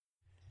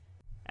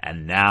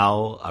And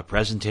now, a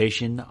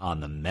presentation on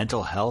the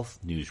Mental Health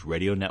News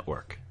Radio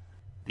Network.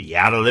 The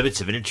Outer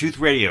Limits of Inner Truth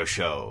Radio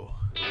Show.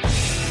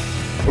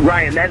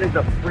 Ryan, that is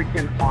a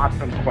freaking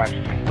awesome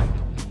question.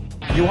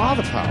 You are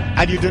the power,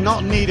 and you do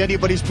not need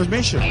anybody's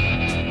permission.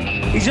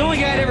 He's the only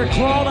guy that ever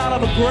crawled out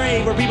of a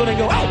grave where people didn't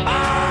go, oh,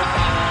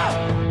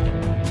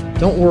 ah!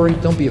 Don't worry,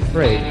 don't be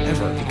afraid,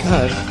 ever,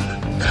 because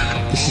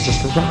this is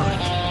just a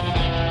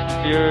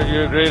ride.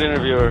 You're a great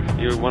interviewer.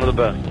 You're one of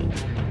the best.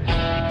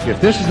 If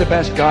this is the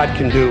best God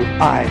can do,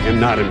 I am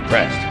not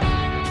impressed.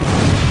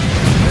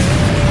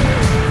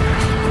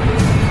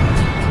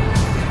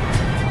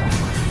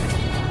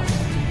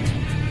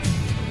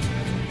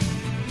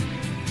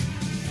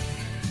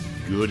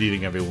 Good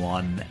evening,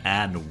 everyone,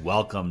 and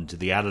welcome to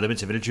the Outer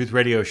Limits of Inner Truth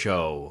Radio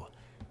Show,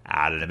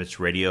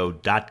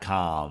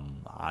 OuterLimitsRadio.com.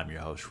 I'm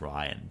your host,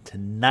 Ryan.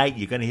 Tonight,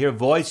 you're going to hear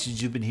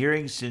voices you've been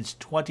hearing since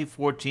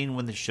 2014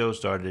 when the show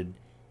started,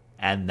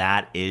 and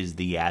that is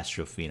the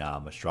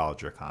Astro-phenom,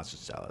 Astrologer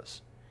Constance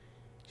Stellas.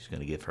 She's going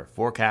to give her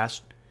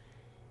forecast,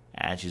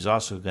 and she's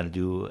also going to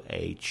do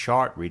a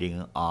chart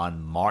reading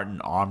on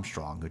Martin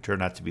Armstrong, who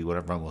turned out to be one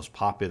of our most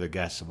popular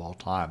guests of all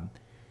time,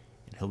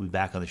 and he'll be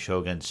back on the show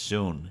again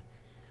soon.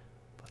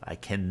 But I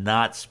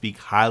cannot speak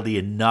highly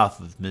enough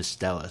of Miss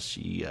Stellas.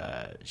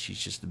 She's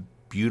just a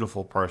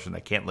beautiful person. I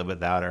can't live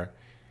without her,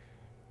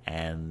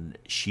 and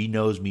she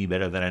knows me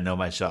better than I know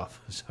myself,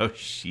 so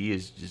she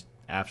is just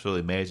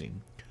absolutely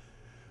amazing.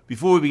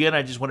 Before we begin,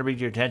 I just want to bring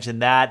to your attention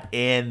that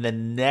in the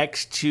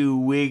next 2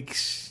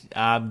 weeks,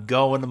 I'm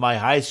going to my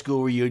high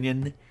school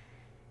reunion,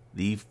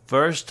 the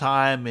first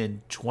time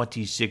in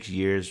 26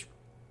 years.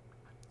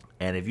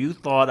 And if you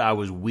thought I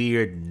was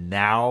weird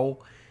now,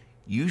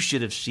 you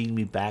should have seen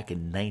me back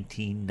in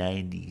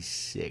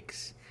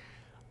 1996.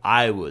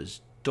 I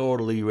was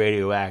totally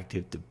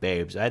radioactive to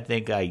babes. I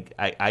think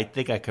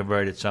I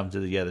converted some to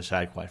the other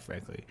side, quite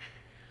frankly.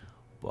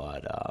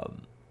 But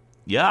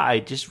yeah,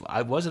 I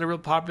wasn't a real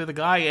popular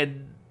guy,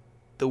 and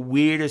the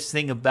weirdest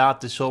thing about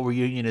this whole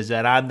reunion is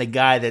that I'm the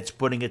guy that's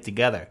putting it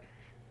together.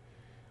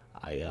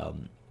 I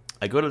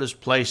go to this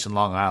place in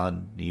Long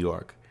Island, New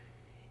York.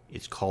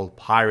 It's called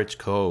Pirates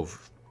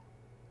Cove,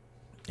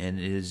 and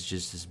it is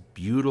just this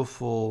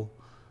beautiful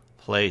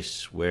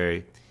place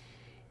where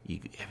you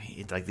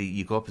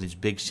go up to these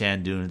big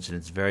sand dunes, and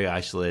it's very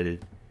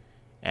isolated,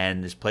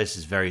 and this place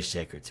is very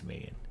sacred to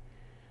me. And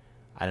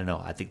I don't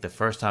know. I think the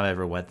first time I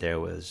ever went there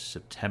was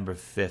September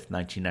 5th,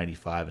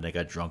 1995, and I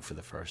got drunk for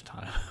the first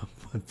time.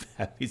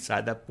 But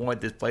beside that point,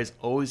 this place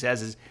always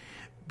has this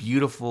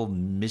beautiful,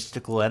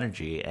 mystical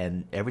energy.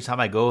 And every time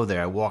I go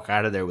there, I walk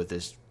out of there with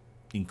this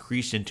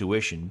increased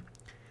intuition,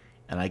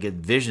 and I get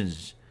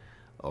visions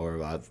or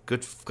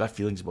good gut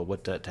feelings about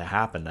what to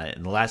happen.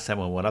 And the last time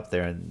I went up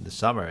there in the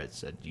summer, it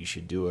said, you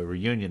should do a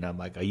reunion. I'm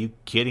like, are you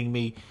kidding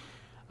me?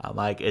 I'm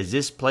like, is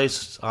this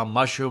place on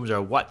mushrooms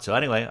or what? So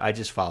anyway, I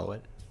just follow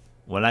it.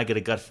 When I get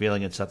a gut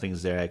feeling and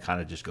something's there, I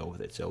kind of just go with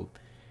it. So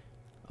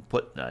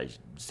I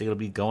think it'll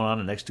be going on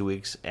the next 2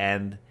 weeks.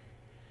 And,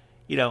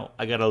 you know,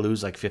 I got to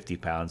lose like 50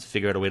 pounds.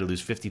 Figure out a way to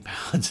lose 50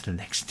 pounds in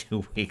the next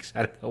 2 weeks.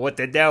 I don't know what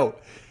to do.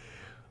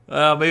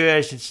 Maybe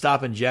I should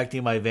stop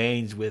injecting my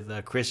veins with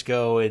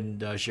Crisco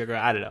and sugar.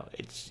 I don't know.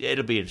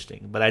 It'll be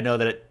interesting. But I know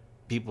that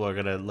people are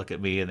going to look at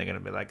me and they're going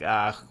to be like,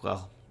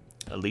 well,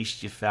 at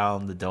least you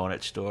found the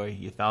donut store.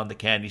 You found the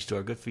candy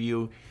store. Good for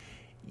you.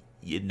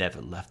 You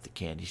never left the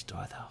candy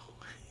store, though.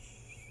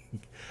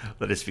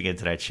 Let us begin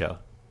tonight's show.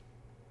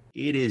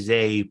 It is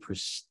a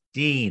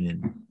pristine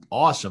and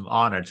awesome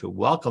honor to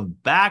welcome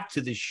back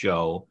to the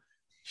show.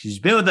 She's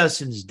been with us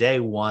since day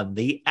one,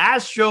 the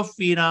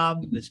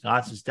Astro-phenom, Miss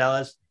Constance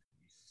Stellas.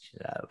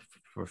 She's a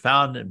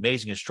profound,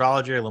 amazing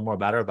astrologer. A little more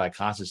about her by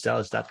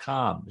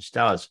ConstanceStellas.com. Ms.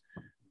 Stellas,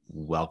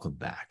 welcome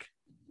back.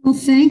 Well,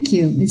 thank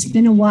you. It's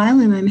been a while,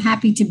 and I'm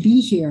happy to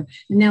be here.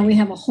 And now we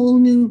have a whole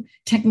new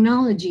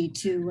technology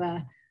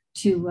to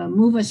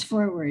move us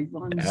forward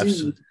on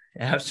Zoom.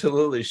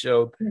 Absolutely.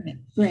 So,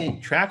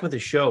 great. Track with the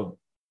show.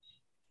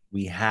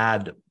 We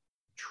had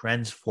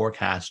trends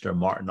forecaster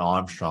Martin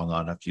Armstrong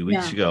on a few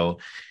weeks ago,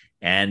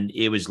 and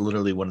it was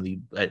literally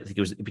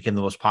it became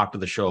the most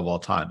popular show of all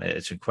time.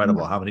 It's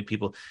incredible how many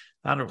people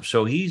found it.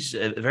 So he's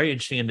a very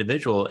interesting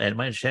individual, and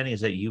my understanding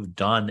is that you've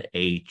done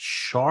a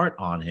chart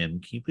on him.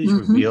 Can you please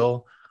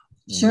reveal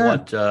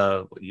what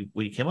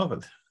you came up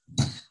with?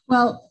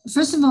 Well,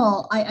 first of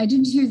all, I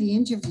didn't hear the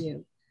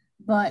interview,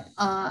 but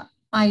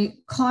I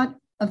caught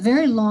a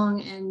very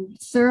long and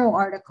thorough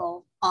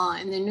article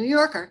in the New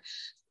Yorker.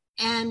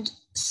 And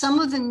some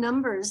of the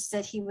numbers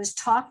that he was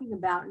talking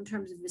about in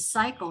terms of the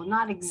cycle,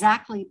 not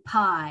exactly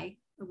pi,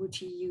 which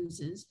he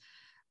uses,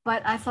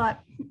 but I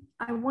thought,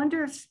 I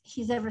wonder if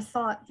he's ever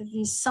thought that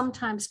these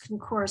sometimes can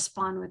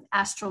correspond with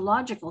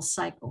astrological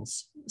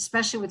cycles,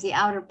 especially with the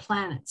outer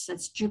planets.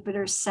 That's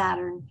Jupiter,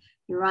 Saturn,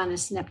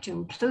 Uranus,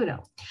 Neptune,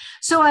 Pluto.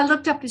 So I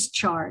looked up his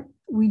chart.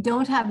 We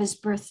don't have his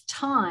birth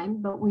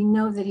time, but we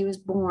know that he was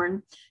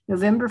born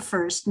November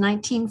 1st,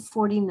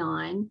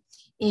 1949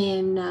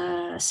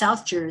 in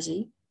South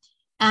Jersey.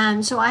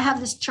 And so I have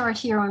this chart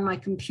here on my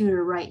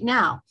computer right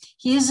now.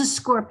 He is a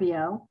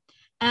Scorpio.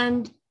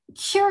 And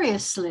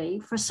curiously,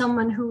 for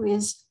someone who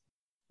is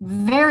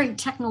very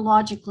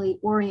technologically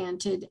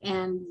oriented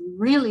and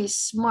really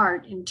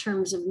smart in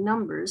terms of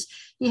numbers,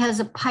 he has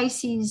a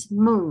Pisces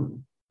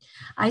moon.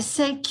 I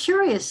say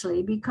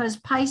curiously because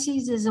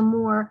Pisces is a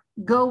more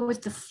go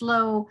with the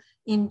flow,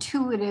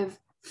 intuitive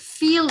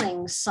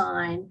feeling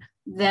sign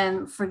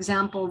than, for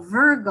example,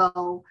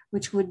 Virgo,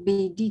 which would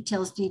be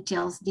details,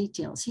 details,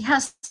 details. He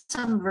has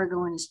some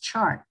Virgo in his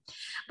chart.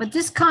 But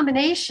this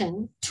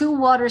combination, two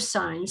water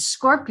signs,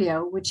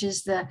 Scorpio, which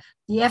is the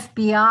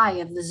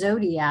FBI of the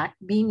zodiac,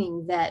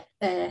 meaning that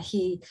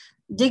he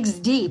digs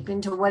deep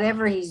into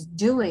whatever he's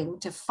doing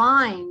to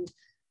find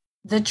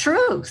the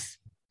truth.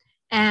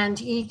 And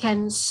he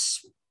can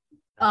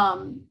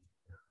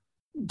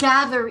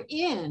gather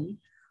in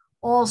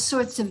all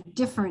sorts of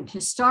different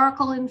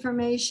historical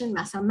information,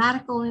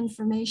 mathematical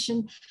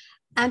information.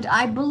 And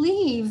I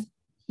believe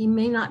he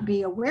may not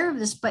be aware of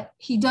this, but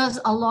he does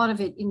a lot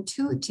of it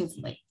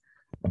intuitively,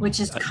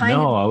 which is kind of...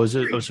 No, I was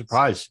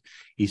surprised.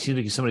 He seemed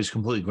like somebody who's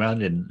completely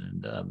grounded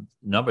in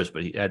numbers,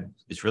 but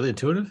it's really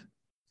intuitive?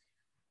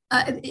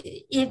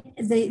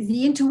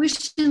 The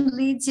intuition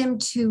leads him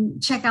to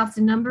check out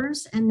the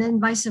numbers and then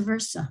vice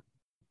versa.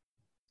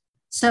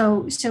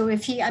 So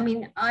if he,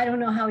 I don't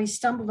know how he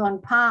stumbled on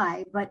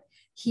pi, but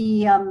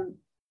he, and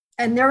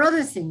there are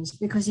other things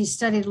because he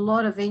studied a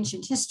lot of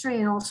ancient history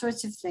and all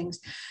sorts of things.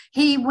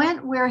 He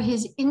went where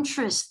his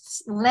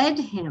interests led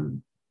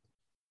him.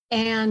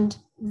 And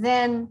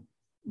then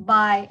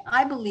by,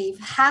 I believe,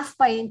 half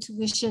by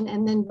intuition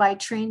and then by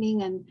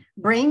training and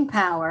brain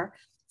power,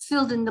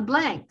 filled in the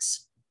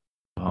blanks.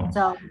 Oh.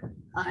 So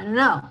I don't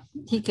know.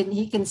 He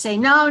can say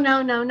no.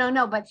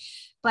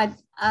 But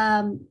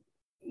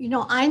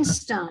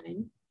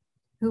Einstein,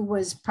 who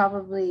was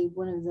probably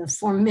one of the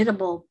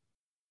formidable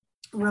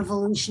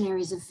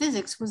revolutionaries of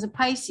physics, was a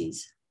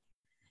Pisces.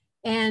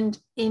 And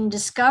in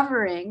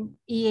discovering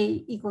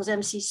E equals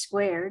MC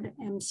squared,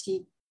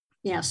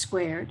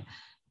 squared,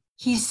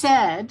 he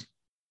said,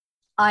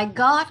 I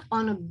got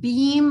on a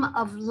beam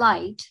of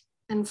light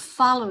and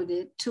followed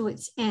it to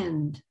its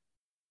end.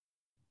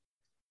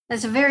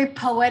 That's a very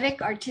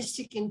poetic,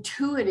 artistic,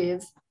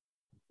 intuitive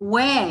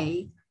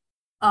way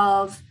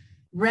of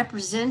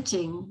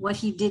representing what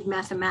he did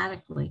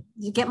mathematically.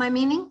 You get my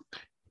meaning?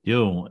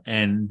 You.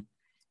 And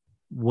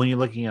when you're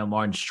looking at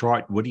Martin's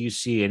chart, what do you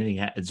see?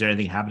 Is there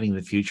anything happening in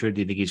the future?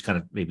 Do you think he's kind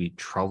of maybe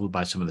troubled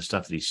by some of the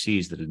stuff that he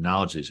sees, the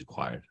knowledge that he's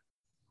acquired?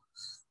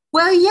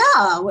 Well,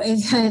 yeah,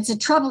 it's a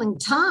troubling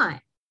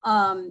time.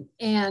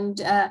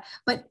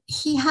 But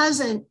he has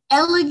an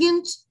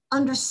elegant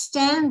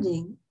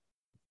understanding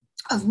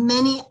of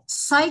many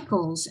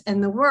cycles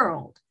in the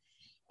world.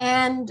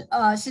 And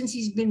since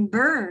he's been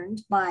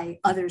burned by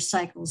other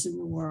cycles in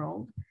the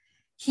world,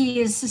 he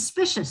is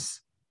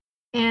suspicious.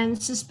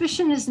 And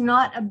suspicion is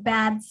not a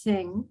bad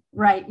thing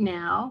right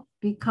now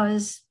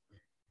because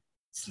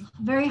it's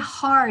very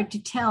hard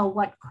to tell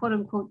what, quote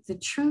unquote, the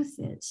truth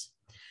is.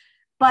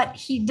 But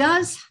he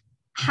does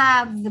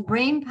have the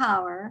brain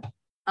power,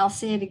 I'll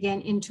say it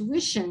again,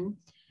 intuition,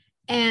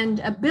 and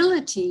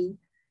ability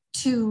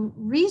to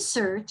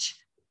research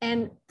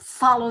and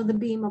follow the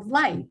beam of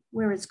light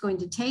where it's going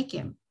to take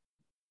him.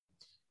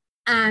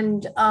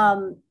 And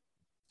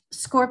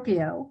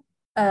Scorpio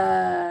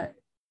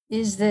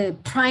is the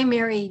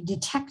primary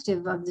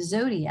detective of the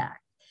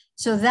zodiac.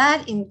 So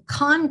that in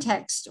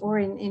context or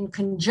in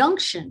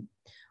conjunction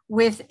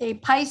with a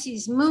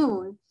Pisces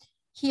moon,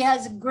 he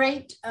has a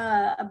great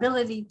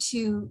ability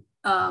to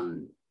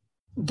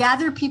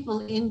gather people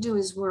into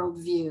his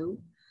worldview.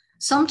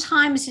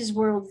 Sometimes his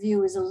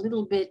worldview is a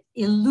little bit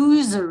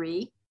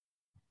illusory,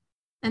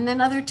 and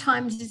then other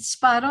times it's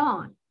spot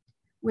on,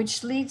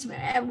 which leads me.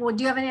 Well,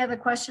 do you have any other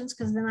questions?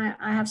 Because then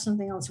I have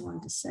something else I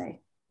wanted to say.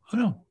 Oh,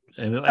 no.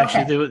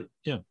 Actually,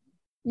 okay.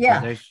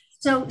 Yeah.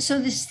 So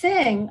this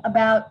thing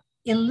about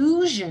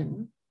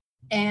illusion,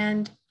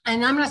 and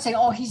I'm not saying,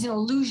 oh, he's an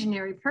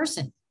illusionary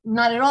person.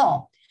 Not at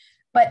all.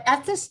 But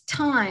at this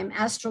time,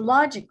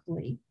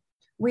 astrologically,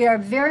 we are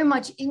very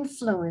much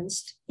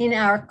influenced in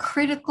our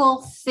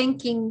critical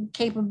thinking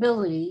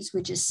capabilities,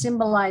 which is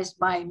symbolized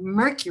by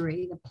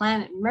Mercury, the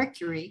planet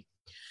Mercury,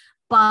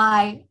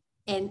 by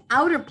an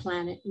outer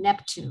planet,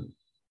 Neptune.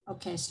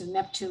 Okay, so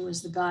Neptune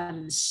was the god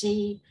of the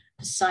sea,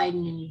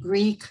 Poseidon in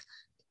Greek.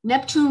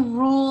 Neptune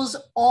rules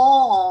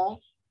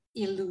all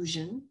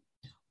illusion,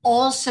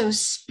 also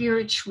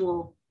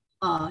spiritual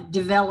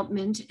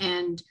development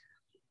and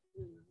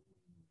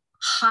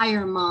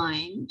higher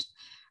mind.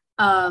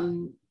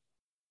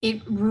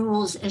 It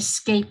rules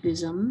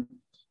escapism.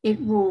 It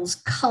rules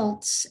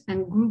cults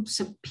and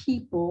groups of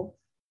people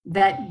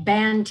that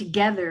band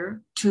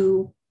together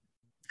to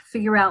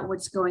figure out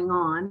what's going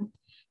on,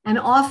 and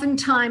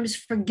oftentimes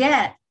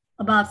forget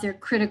about their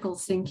critical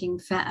thinking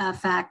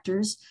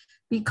factors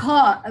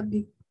because,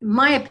 in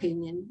my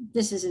opinion,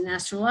 this is an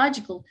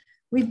astrological,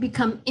 we've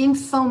become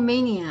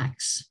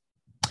infomaniacs.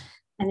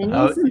 And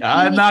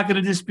I'm not going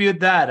to dispute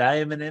that. I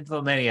am an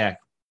infomaniac.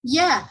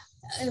 Yeah,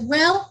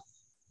 well,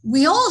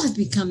 we all have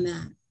become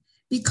that.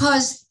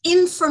 because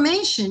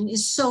information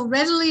is so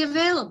readily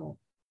available.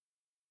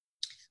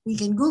 We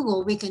can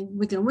Google, we can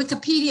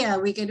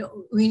Wikipedia, we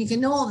can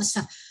know all this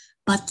stuff.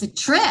 But the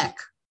trick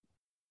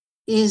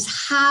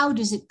is, how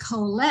does it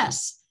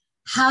coalesce?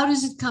 How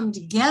does it come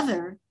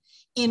together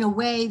in a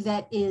way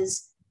that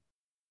is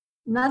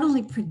not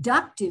only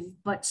productive,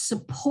 but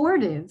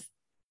supportive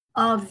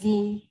of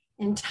the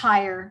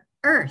entire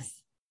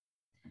Earth?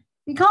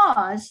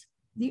 Because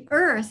the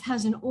Earth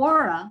has an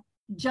aura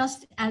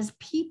just as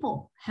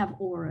people have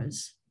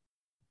auras.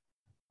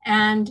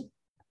 And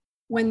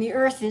when the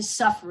Earth is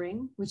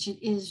suffering, which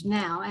it is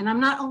now, and I'm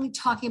not only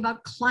talking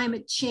about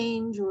climate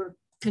change or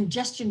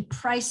congestion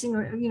pricing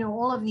or,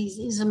 all of these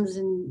isms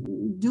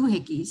and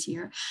doohickeys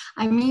here,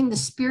 I mean the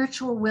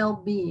spiritual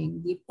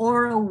well-being, the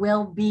aura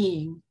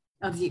well-being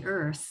of the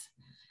Earth,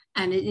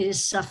 and it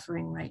is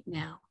suffering right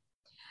now.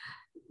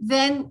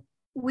 Then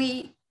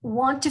we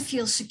want to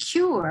feel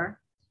secure,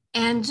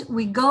 and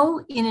we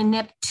go in a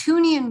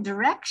Neptunian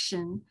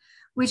direction,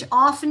 which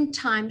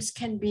oftentimes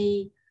can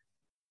be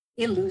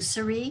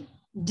illusory,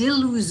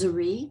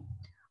 delusory,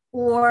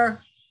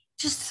 or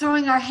just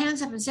throwing our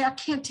hands up and say, I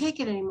can't take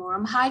it anymore.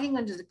 I'm hiding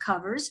under the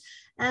covers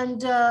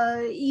and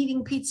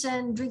eating pizza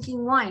and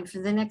drinking wine for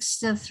the next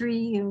 3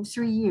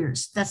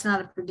 years. That's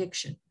not a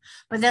prediction,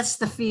 but that's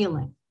the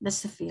feeling.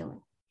 That's the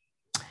feeling.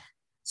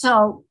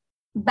 So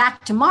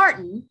back to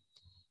Martin,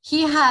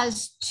 he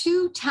has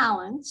two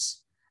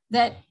talents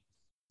that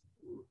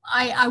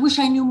I wish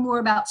I knew more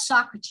about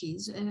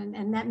Socrates,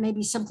 and that may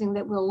be something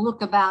that we'll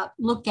look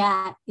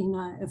at in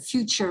a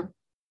future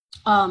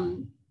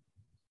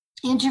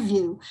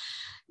interview,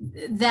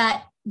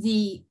 that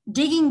the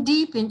digging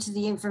deep into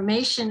the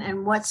information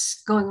and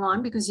what's going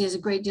on, because he has a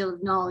great deal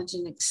of knowledge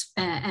and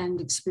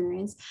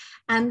experience,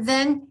 and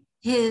then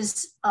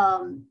his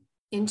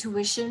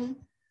intuition,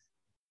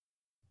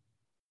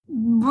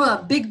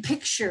 big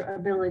picture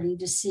ability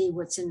to see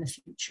what's in the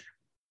future.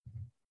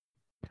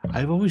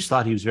 I've always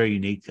thought he was very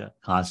unique,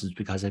 Constance,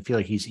 because I feel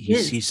like he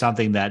sees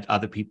something that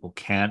other people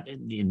can't,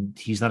 and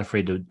he's not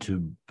afraid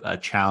to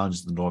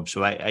challenge the norm.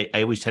 So I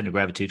always tend to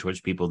gravitate towards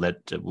people that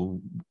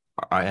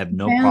I have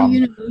no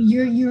problem.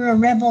 You're a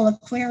rebel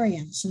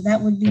Aquarian, so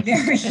that would be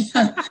very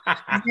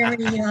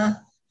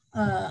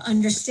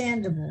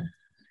understandable.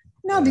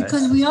 No,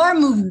 because we are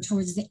moving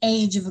towards the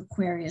age of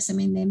Aquarius. I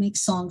mean, they make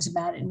songs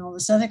about it and all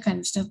this other kind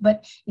of stuff,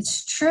 but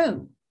it's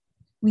true.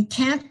 We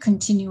can't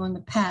continue on the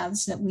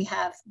paths that we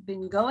have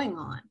been going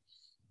on.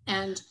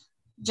 And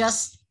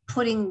just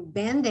putting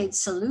Band-Aid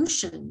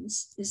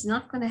solutions is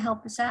not going to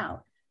help us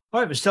out.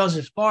 All right, but Stellas,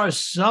 as far as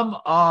some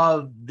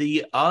of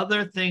the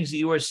other things that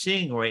you are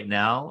seeing right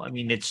now, I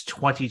mean, it's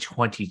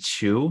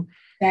 2022.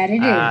 That it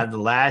is. The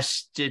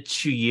last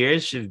 2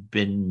 years have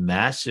been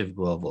massive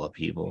global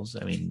upheavals.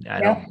 I mean,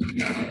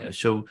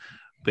 so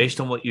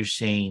based on what you're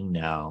saying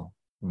now,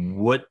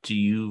 what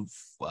do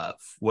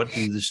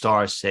the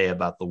stars say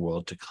about the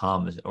world to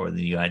come, or in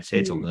the United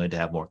States? Are we going to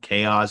have more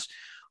chaos?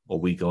 Are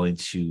we going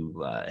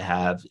to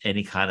have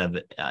any kind of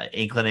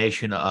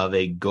inclination of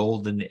a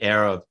golden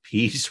era of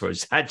peace, or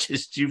is that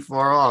just too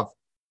far off?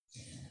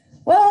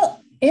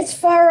 Well, it's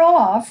far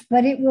off,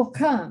 but it will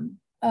come.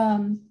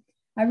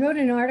 I wrote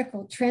an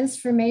article,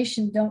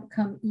 Transformation Don't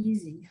Come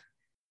Easy.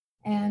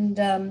 And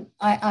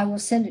I will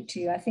send it to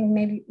you. I think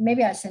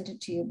maybe I sent it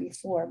to you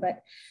before,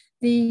 but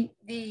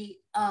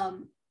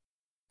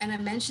and I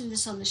mentioned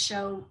this on the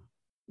show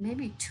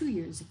maybe 2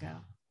 years ago.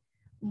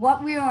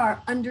 What we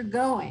are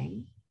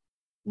undergoing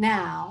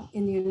now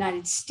in the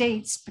United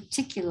States,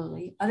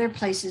 particularly, other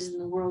places in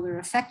the world are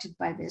affected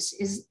by this,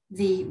 is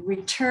the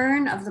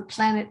return of the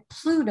planet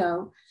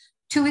Pluto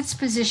to its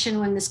position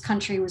when this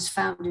country was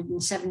founded in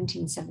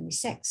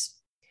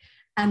 1776.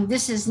 And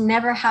this has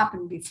never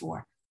happened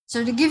before.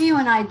 So to give you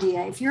an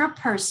idea, if you're a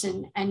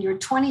person and you're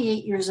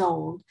 28 years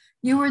old,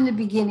 you were in the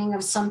beginning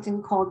of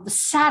something called the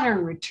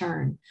Saturn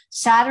return.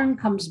 Saturn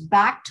comes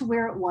back to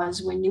where it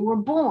was when you were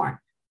born.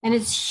 And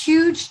it's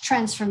huge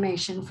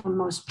transformation for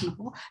most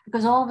people,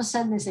 because all of a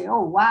sudden they say,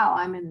 oh, wow,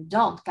 I'm an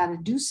adult, got to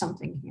do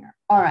something here.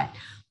 All right.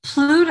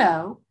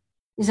 Pluto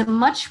is a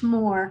much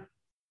more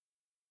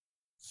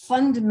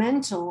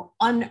fundamental,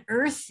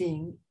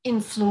 unearthing,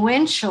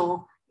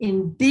 influential,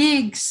 in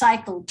big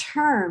cycle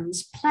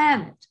terms,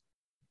 planet.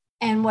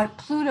 And what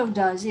Pluto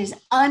does is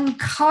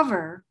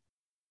uncover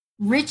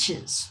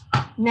riches.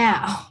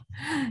 Now,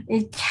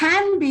 it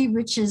can be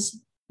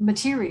riches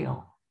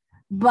material,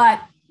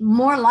 but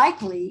more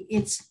likely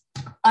it's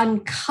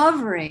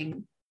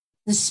uncovering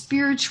the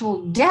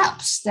spiritual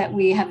depths that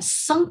we have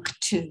sunk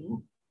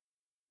to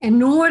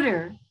in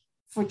order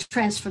for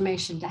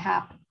transformation to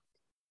happen.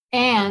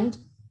 And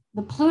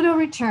the Pluto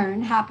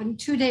return happened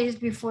 2 days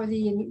before the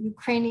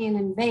Ukrainian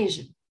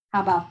invasion.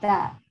 How about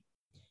that?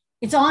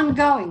 It's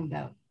ongoing,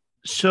 though.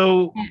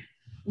 So,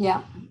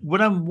 yeah.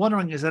 What I'm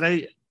wondering is that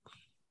I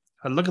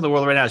look at the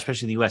world right now,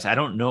 especially in the US, I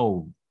don't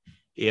know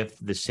if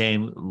the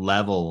same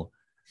level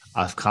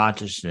of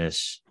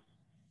consciousness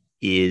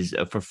is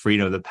for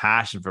freedom, the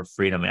passion for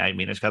freedom. I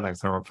mean, it's got like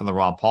from the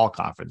Ron Paul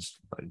conference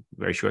a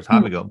very short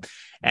time ago.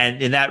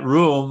 And in that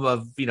room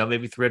of,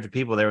 maybe 300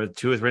 people, there were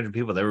 200 or 300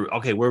 people that were,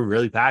 okay, we're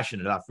really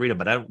passionate about freedom,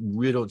 but I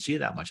really don't see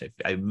that much.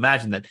 I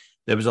imagine that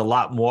there was a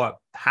lot more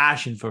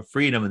passion for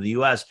freedom in the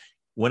US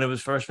when it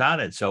was first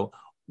founded. So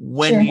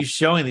when you're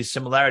showing these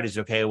similarities,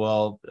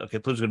 Pluto's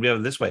going to be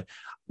over this way.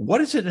 What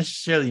does it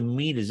necessarily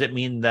mean? Does it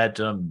mean that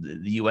the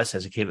U.S.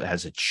 has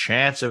a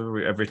chance of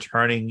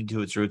returning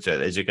to its roots?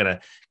 Is it going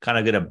to kind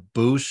of get a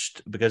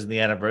boost because of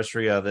the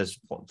anniversary of this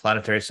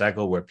planetary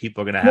cycle where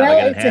people are going to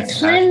have it's a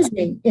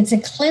cleansing. It's a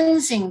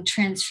cleansing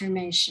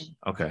transformation.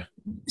 Okay.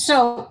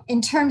 So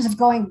in terms of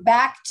going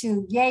back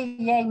to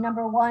yay,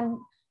 number one,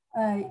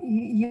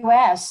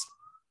 U.S.,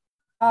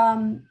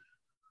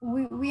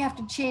 we have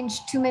to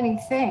change too many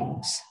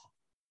things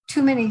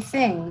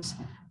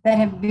that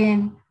have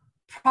been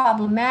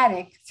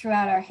problematic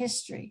throughout our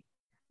history.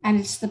 And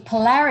it's the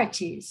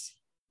polarities,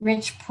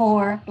 rich,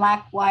 poor,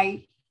 black,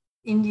 white,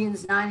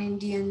 Indians,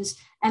 non-Indians.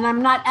 And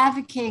I'm not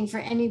advocating for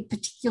any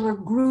particular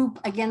group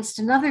against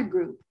another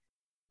group,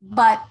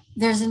 but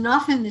there's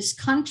enough in this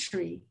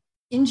country,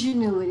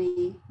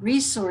 ingenuity,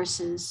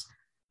 resources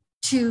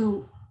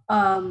to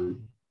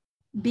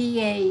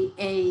be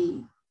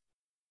a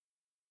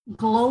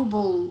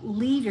global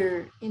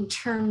leader in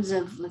terms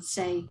of, let's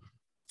say,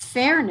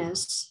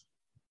 fairness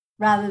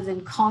rather than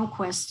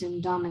conquest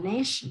and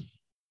domination.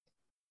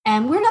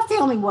 And we're not the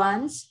only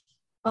ones,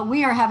 but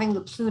we are having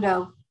the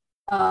Pluto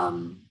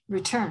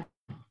return.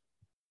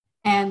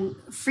 And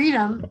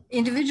freedom,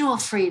 individual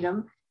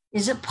freedom,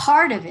 is a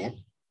part of it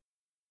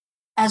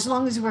as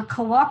long as we're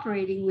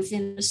cooperating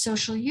within a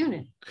social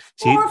unit.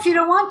 Or if you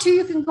don't want to,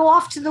 you can go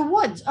off to the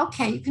woods.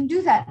 Okay, you can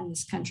do that in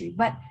this country.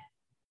 But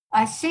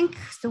I think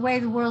the way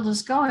the world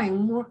is going,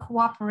 more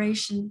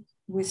cooperation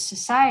with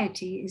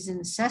society is a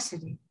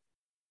necessity.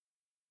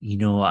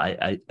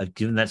 I've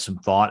given that some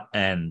thought,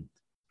 and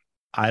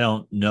I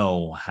don't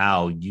know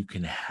how you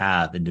can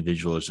have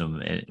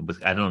individualism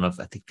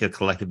I think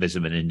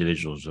collectivism and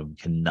individualism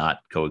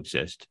cannot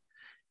coexist.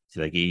 It's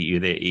like you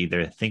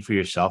either think for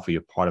yourself or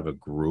you're part of a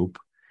group.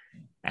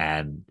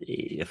 And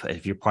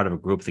if you're part of a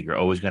group, I think you're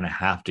always going to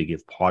have to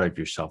give part of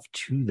yourself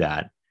to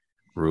that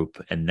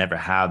group and never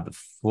have the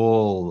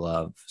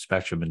full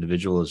spectrum of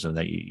individualism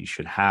that you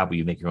should have where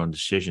you make your own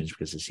decisions,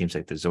 because it seems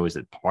like there's always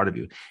that part of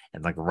you.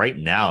 And like right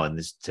now in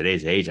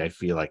today's age, I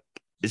feel like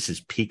this is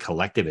peak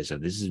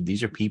collectivism.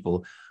 These are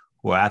people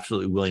who are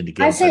absolutely willing to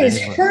give. I say it's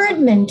herd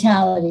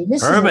mentality.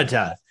 This is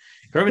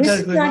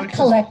not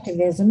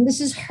collectivism. This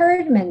is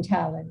herd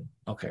mentality.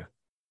 Okay.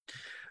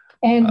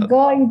 And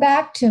going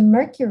back to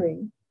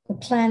Mercury, the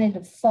planet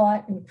of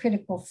thought and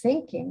critical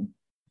thinking,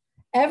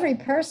 every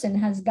person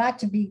has got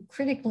to be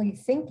critically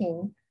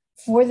thinking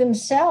for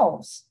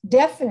themselves,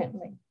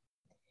 definitely.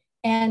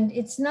 And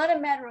it's not a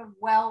matter of,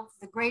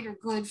 the greater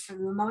good for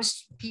the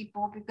most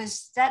people,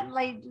 because that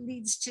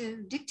leads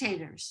to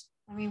dictators.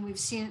 I mean, we've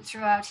seen it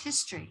throughout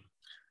history.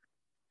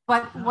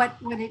 But what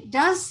it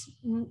does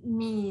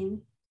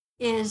mean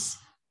is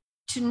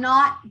to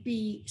not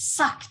be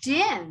sucked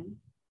in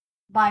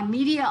by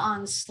media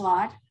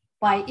onslaught,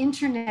 by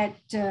internet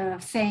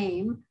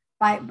fame,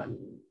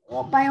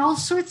 by all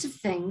sorts of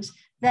things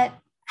that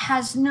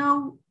has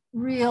no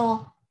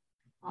real,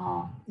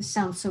 this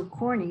sounds so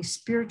corny,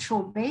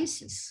 spiritual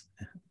basis.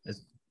 I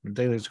don't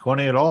think it's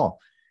corny at all.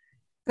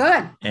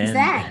 Good.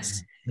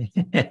 Thanks.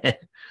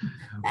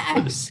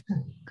 Thanks.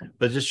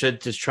 But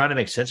just trying to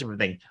make sense of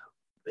everything.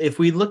 If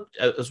we look,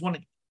 I was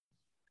wondering,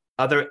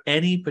 are there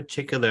any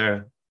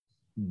particular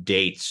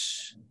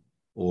dates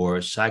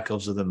or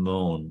cycles of the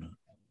moon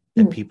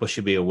that people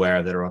should be aware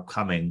of that are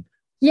upcoming?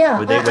 Yeah,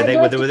 where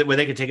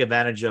they could take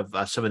advantage of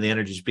some of the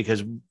energies,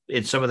 because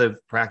in some of the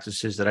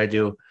practices that I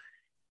do,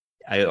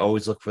 I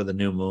always look for the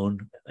new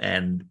moon,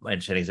 and my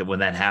understanding is that when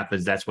that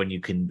happens, that's when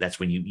you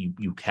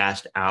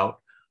cast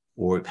out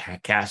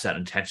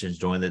intentions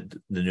during the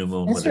new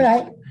moon. That's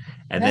right.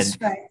 And then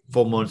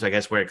full moons, I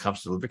guess, where it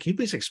comes to deliver. Can you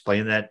please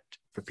explain that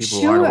for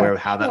people who aren't aware of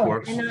how that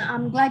works? And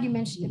I'm glad you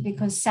mentioned it,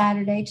 because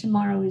Saturday,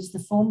 tomorrow, is the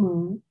full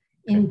moon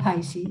in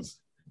Pisces,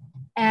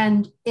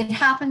 and it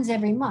happens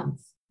every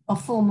month. A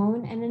full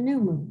moon and a new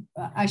moon.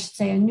 I should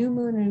say a new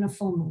moon and a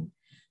full moon.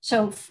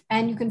 So,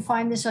 and you can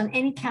find this on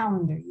any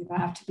calendar. You don't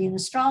have to be an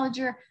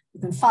astrologer. You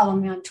can follow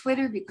me on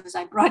Twitter because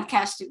I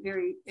broadcast it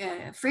very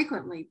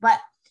frequently, but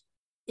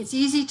it's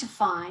easy to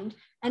find.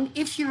 And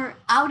if you're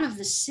out of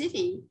the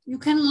city, you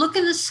can look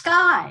in the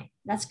sky.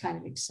 That's kind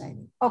of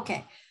exciting.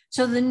 Okay,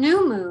 so the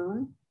new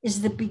moon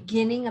is the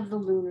beginning of the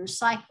lunar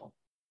cycle.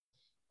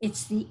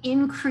 It's the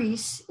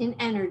increase in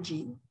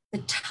energy. The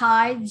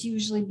tides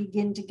usually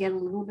begin to get a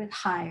little bit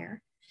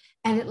higher,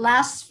 and it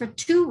lasts for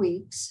 2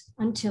 weeks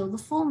until the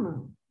full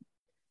moon.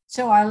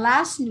 So our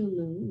last new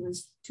moon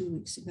was 2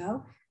 weeks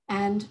ago,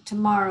 and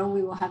tomorrow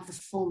we will have the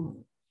full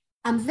moon.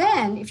 And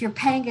then if you're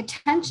paying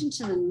attention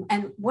to them,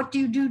 and what do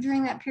you do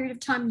during that period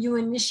of time? You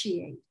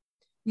initiate,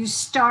 you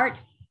start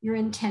your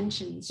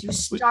intentions, you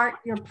start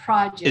your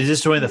project. Is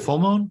this during the full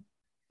moon?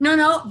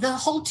 No, the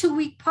whole 2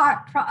 week part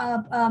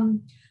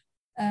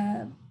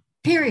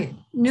period.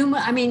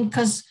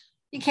 Because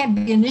you can't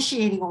be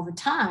initiating all the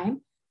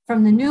time.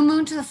 From the new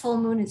moon to the full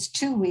moon, it's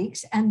 2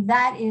 weeks. And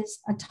that is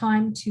a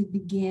time to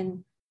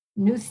begin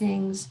new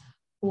things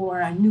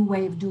or a new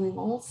way of doing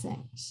old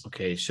things.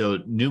 Okay. So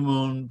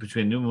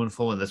between new moon and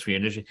full moon, that's where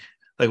you're initiating.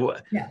 Like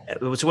what? Yeah.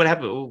 So what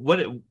happened?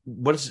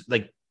 What is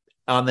like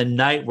on the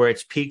night where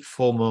it's peak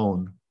full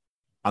moon,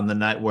 on the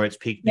night where it's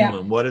peak new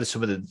moon? What are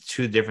some of the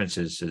two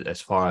differences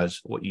as far as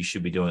what you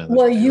should be doing?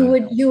 Well,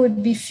 you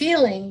would be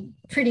feeling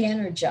pretty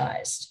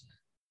energized.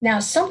 Now,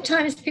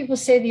 sometimes people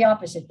say the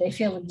opposite; they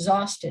feel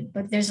exhausted.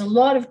 But there's a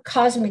lot of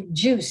cosmic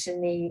juice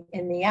in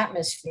the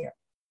atmosphere.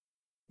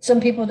 Some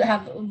people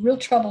have real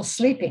trouble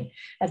sleeping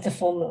at the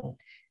full moon,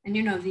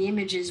 and the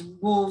image is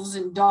wolves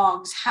and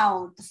dogs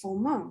howl at the full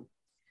moon.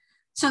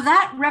 So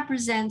that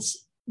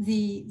represents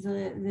the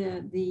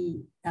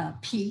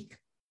peak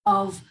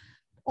of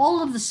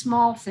all of the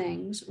small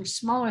things or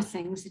smaller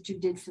things that you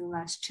did for the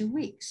last 2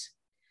 weeks.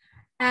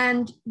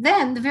 And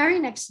then the very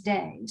next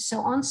day, so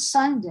on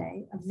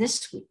Sunday of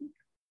this week,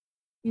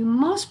 you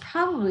most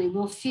probably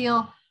will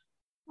feel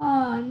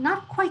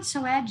not quite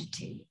so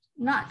agitated,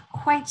 not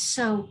quite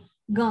so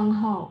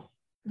gung-ho,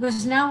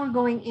 because now we're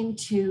going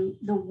into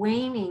the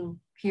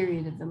waning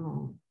period of the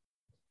moon.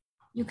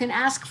 You can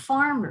ask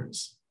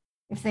farmers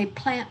if they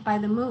plant by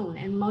the moon,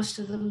 and most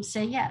of them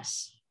say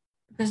yes,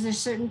 because there's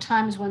certain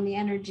times when the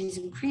energy is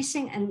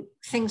increasing and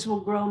things will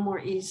grow more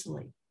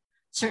easily.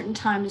 Certain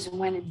times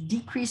when it's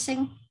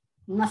decreasing,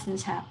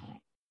 nothing's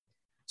happening.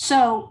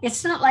 So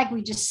it's not like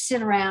we just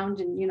sit around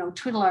and,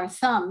 twiddle our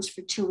thumbs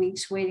for 2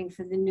 weeks waiting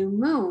for the new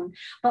moon,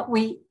 but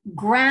we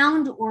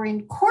ground or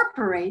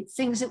incorporate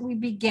things that we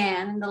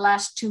began in the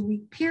last 2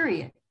 week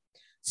period.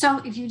 So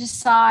if you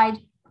decide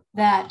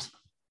that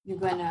you're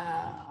going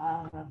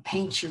to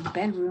paint your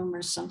bedroom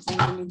or something,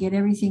 and you get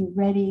everything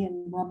ready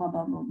and blah, blah,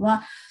 blah, blah,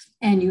 blah,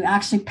 and you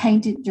actually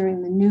paint it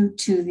during the new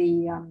to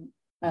the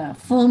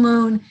full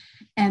moon.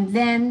 And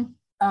then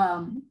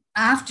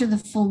after the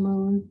full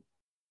moon,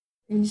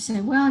 you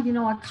say, well,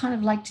 I kind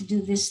of like to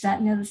do this, that,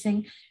 and the other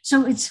thing.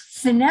 So it's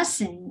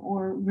finessing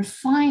or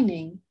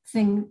refining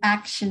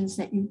actions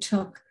that you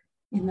took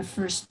in the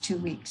first 2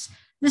 weeks.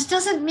 This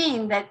doesn't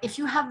mean that if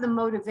you have the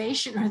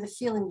motivation or the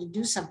feeling to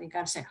do something, you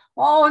got to say,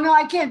 oh, no,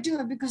 I can't do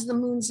it because the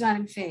moon's not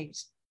in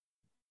phase.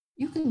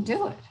 You can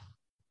do it.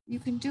 You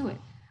can do it.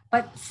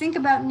 But think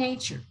about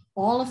nature.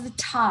 All of the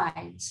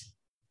tides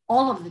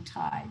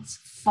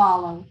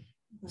follow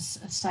the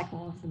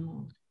cycle of the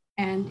moon.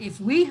 And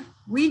if we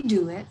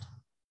do it,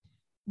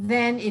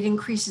 then it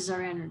increases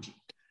our energy.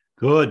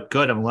 Good.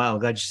 I'm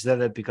glad you said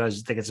that,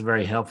 because I think it's a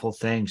very helpful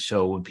thing.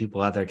 So when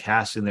people out there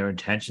casting their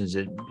intentions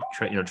and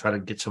try to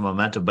get some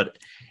momentum, but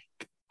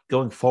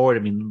going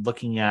forward,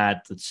 looking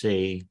at, let's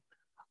say,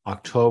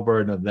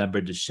 October,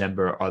 November,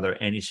 December, are there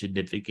any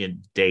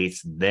significant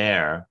dates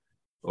there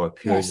or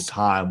periods of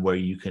time where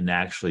you can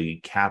actually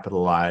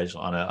capitalize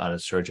on a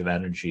surge of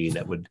energy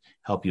that would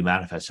help you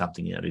manifest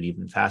something at an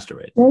even faster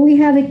rate? Well, we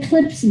have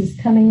eclipses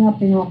coming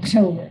up in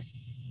October.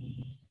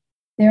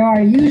 There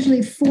are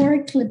usually 4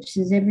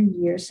 eclipses every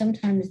year.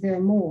 Sometimes there are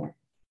more.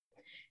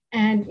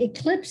 And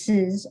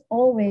eclipses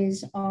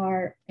always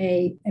are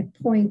a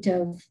point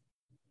of,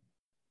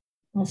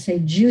 I'll say,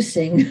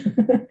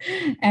 juicing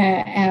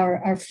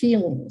our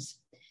feelings.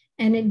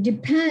 And it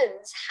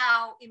depends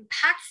how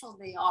impactful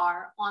they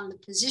are on the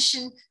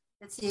position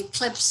that the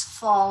eclipse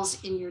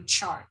falls in your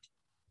chart.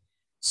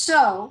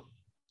 So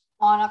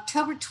on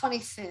October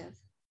 25th,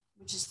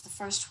 which is the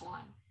first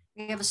one,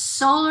 we have a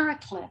solar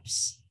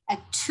eclipse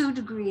at 2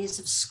 degrees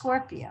of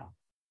Scorpio.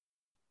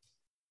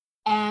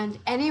 And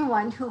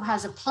anyone who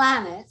has a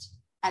planet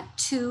at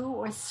 2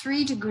 or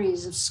 3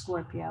 degrees of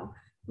Scorpio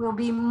will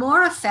be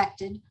more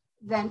affected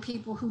than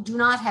people who do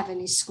not have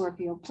any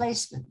Scorpio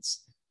placements.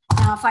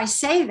 Now, if I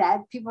say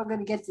that, people are going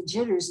to get the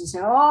jitters and say,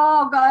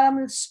 oh, God, I'm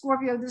a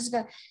Scorpio. This is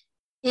good.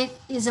 It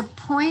is a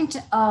point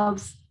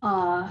of,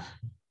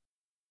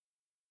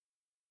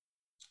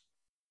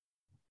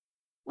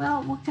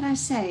 what can I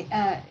say?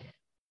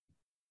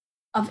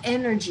 Of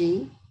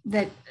energy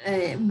that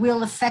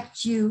will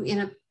affect you in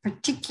a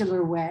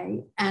particular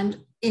way.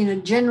 And in a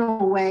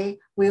general way,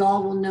 we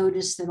all will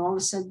notice that all of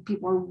a sudden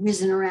people are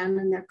whizzing around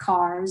in their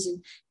cars.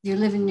 And if you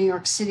live in New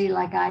York City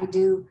like I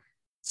do,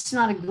 it's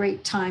not a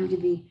great time to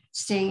be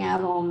staying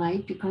out all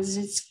night because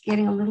it's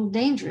getting a little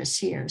dangerous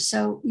here.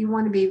 So you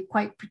want to be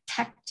quite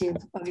protective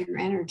of your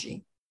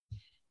energy.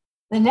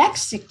 The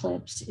next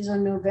eclipse is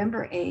on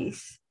November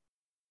 8th.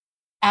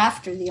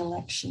 After the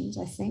elections,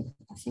 I think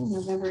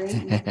November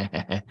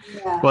 8th.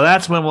 Yeah. Well,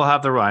 that's when we'll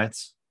have the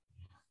riots.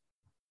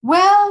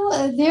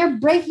 Well, they're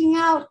breaking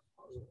out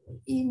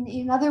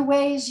in other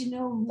ways,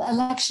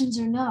 elections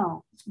or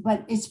no,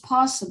 but it's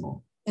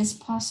possible. It's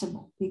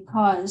possible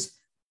because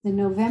the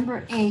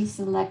November 8th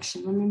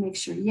election, let me make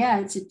sure. Yeah,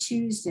 it's a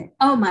Tuesday.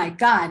 Oh my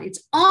God, it's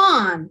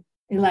on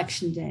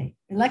Election Day.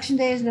 Election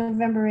Day is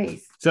November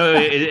 8th. So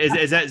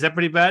is that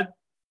pretty bad?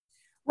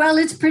 Well,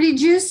 it's pretty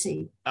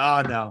juicy.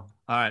 Oh, no.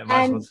 All right.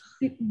 And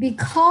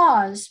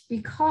because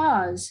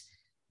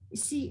You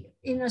see,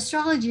 in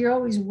astrology, you're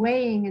always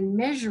weighing and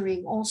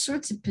measuring all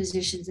sorts of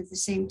positions at the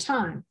same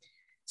time.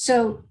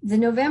 So the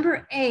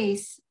November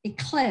 8th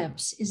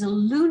eclipse is a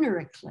lunar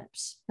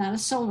eclipse, not a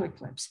solar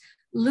eclipse.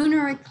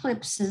 Lunar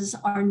eclipses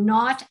are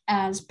not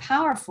as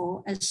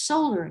powerful as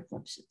solar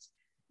eclipses.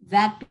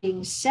 That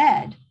being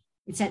said,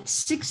 it's at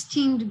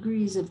 16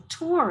 degrees of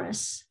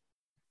Taurus,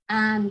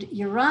 and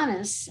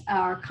Uranus,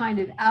 our kind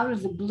of out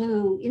of the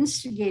blue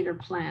instigator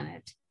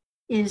planet,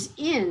 is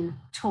in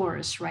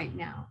Taurus right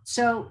now.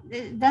 So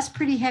that's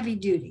pretty heavy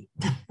duty.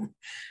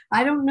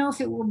 I don't know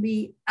if it will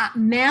be a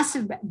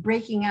massive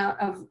breaking out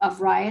of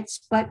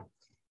riots, but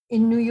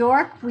in New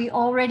York, we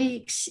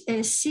already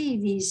see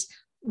these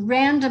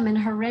random and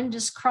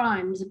horrendous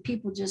crimes of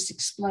people just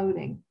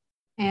exploding.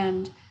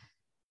 And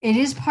it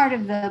is part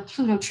of the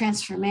Pluto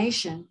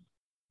transformation.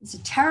 It's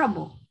a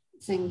terrible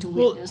thing to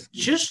witness. Well,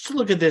 just to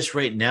look at this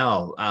right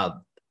now,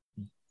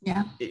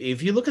 yeah.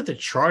 If you look at the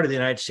chart of the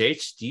United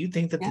States, do you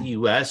think that the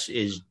U.S.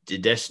 is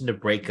destined to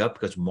break up?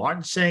 Because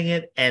Martin's saying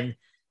it, and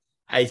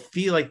I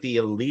feel like the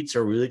elites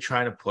are really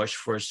trying to push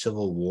for a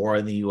civil war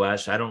in the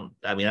U.S. I don't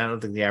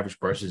think the average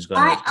person is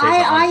going to.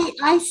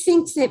 I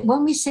think that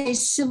when we say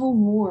civil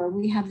war,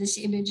 we have this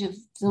image of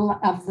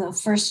the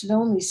first and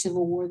only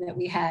civil war that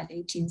we had,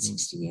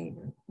 1868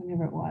 or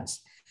whenever it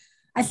was.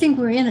 I think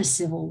we're in a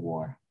civil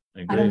war.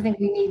 I don't think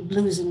we need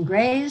blues and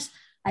grays.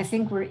 I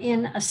think we're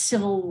in a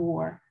civil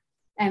war.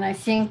 And I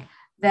think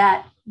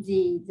that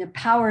the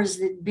powers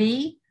that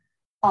be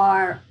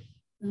are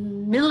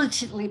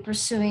militantly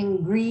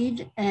pursuing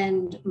greed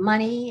and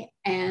money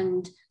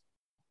and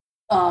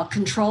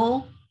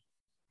control.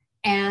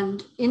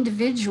 And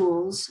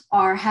individuals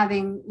are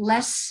having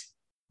less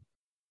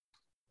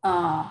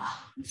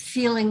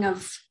feeling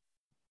of,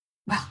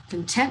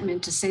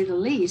 contentment, to say the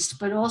least,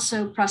 but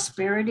also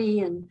prosperity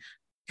and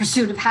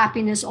pursuit of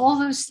happiness, all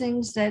those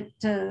things that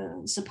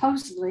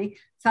supposedly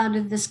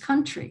founded this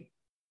country.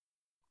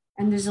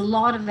 And there's a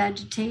lot of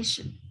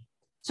agitation.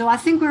 So I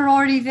think we're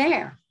already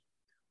there.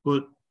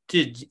 Well,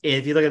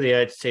 if you look at the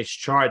United States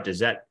chart, does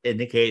that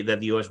indicate that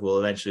the U.S. will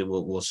eventually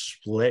will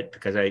split?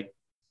 Because I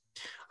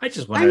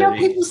just want to... I know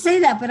people say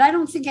that, but I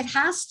don't think it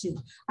has to.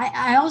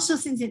 I also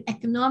think that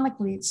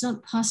economically, it's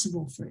not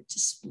possible for it to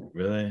split.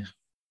 Really?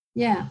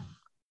 Yeah.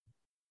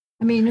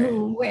 I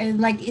mean,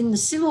 like in the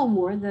Civil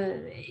War, in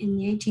the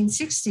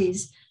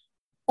 1860s,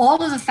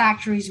 all of the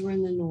factories were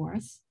in the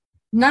North.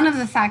 None of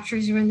the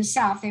factories were in the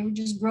South. They were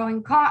just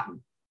growing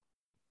cotton.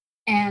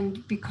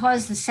 And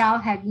because the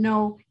South had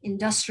no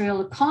industrial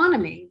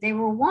economy, they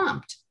were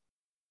whomped.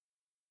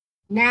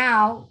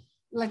 Now,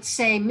 let's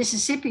say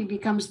Mississippi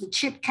becomes the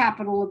chip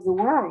capital of the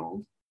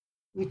world,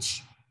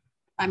 which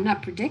I'm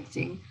not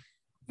predicting.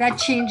 That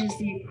changes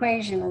the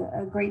equation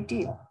a great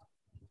deal.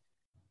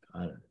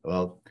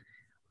 Well,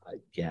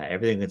 yeah,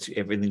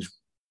 everything's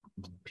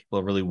people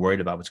are really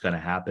worried about what's going to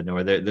happen,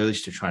 or they're at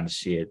least trying to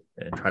see it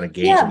and try to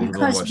gauge a little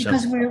bit more.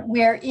 Because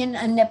we're in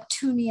a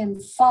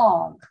Neptunian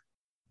fog.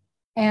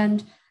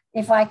 And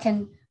if I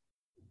can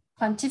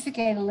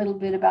pontificate a little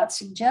bit about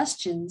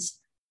suggestions,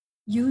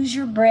 use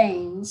your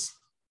brains.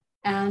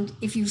 And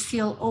if you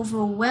feel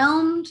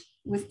overwhelmed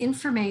with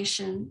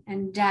information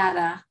and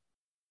data,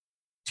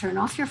 turn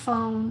off your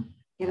phone,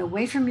 get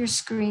away from your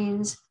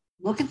screens,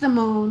 look at the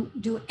moon,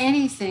 do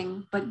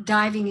anything but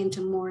diving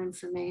into more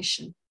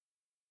information.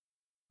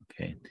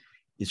 Okay.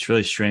 It's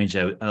really strange.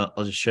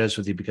 I'll just share this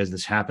with you because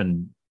this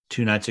happened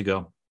 2 nights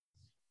ago.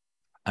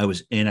 I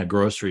was in a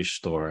grocery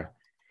store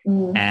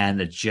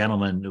and a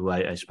gentleman who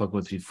I spoke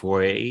with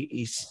before,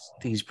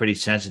 he's pretty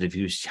sensitive.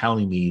 He was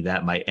telling me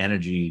that my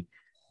energy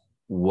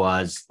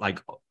was like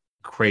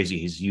crazy.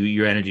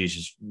 Your energy is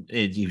just,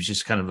 he was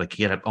just kind of like,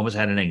 almost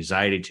had an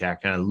anxiety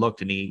attack. And I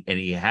looked and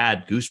he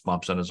had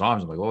goosebumps on his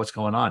arms. I'm like, what's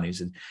going on?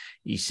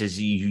 He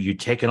says, you're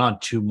taking on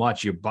too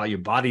much. Your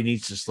body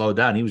needs to slow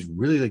down. He was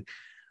really like,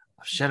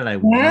 and I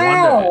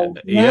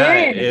wondered. Yeah,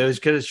 it was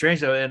kind of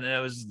strange. And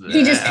it was.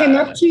 He just came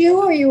up to you,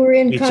 or you were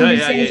in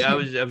conversation? I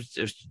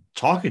was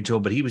talking to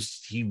him, but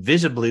he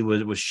visibly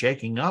was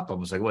shaking up. I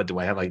was like, "What do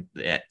I have? Like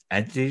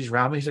entities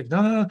around me?" He's like,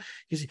 "No."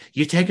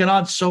 You're taking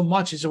on so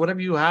much. He said,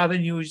 "Whatever you have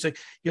in you," he's like,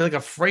 "You're like a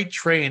freight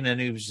train."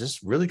 And he was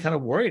just really kind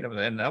of worried.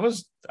 And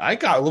I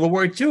got a little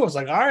worried too. I was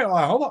like, "All right, well,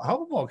 I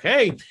hope I'm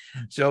okay."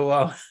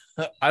 So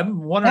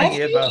I'm wondering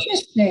if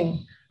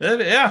interesting.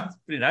 Yeah,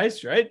 pretty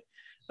nice, right?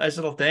 Nice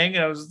little thing.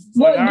 And I was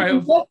like, all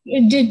right.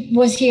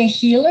 Was he a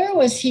healer?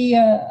 Was he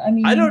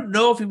I don't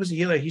know if he was a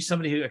healer. He's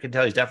somebody who I can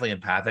tell he's definitely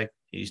empathic.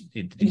 He's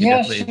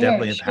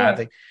definitely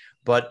empathic.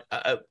 But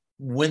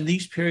when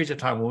these periods of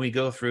time, when we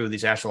go through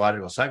these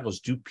astrological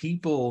cycles, do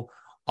people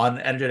on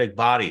energetic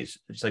bodies,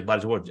 just like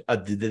bodies of water,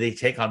 do they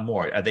take on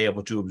more? Are they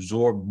able to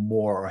absorb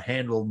more or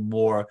handle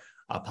more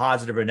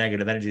positive or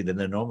negative energy than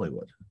they normally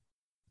would?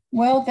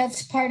 Well,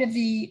 that's part of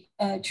the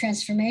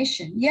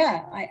transformation.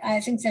 Yeah, I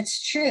think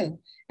that's true.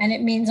 And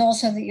it means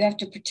also that you have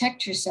to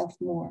protect yourself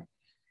more.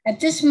 At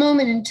this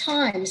moment in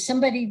time,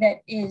 somebody that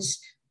is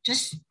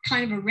just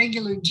kind of a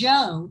regular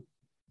Joe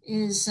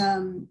is,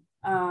 and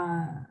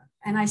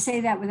I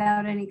say that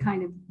without any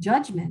kind of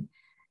judgment,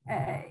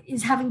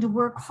 is having to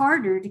work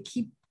harder to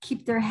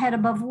keep their head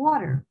above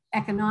water,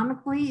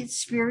 economically,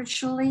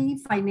 spiritually,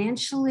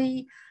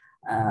 financially,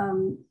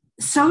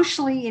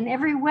 socially, in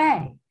every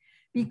way.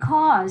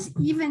 Because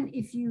even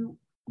if you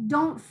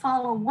don't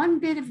follow one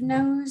bit of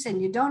news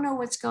and you don't know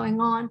what's going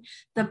on,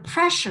 the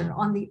pressure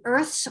on the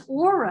Earth's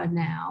aura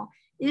now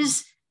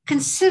is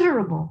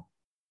considerable.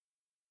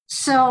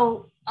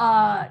 So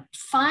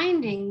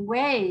finding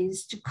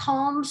ways to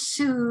calm,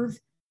 soothe,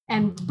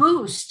 and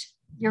boost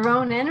your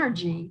own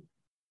energy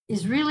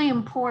is really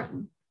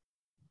important.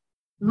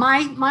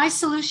 My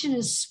solution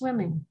is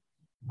swimming.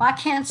 If I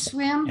can't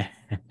swim,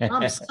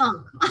 I'm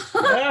sunk.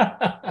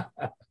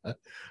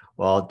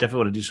 Well, definitely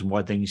want to do some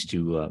more things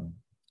to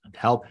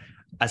help.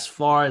 As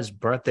far as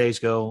birthdays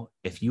go,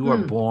 if you are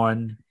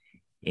born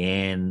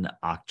in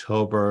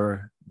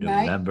October,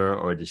 November,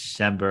 or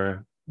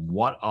December,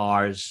 what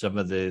are some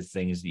of the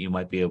things that you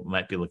might be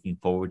looking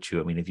forward to?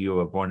 I mean, if you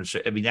were born,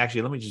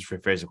 actually, let me just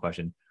rephrase the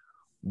question.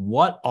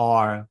 What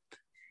are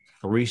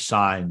 3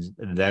 signs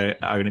that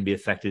are going to be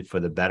affected for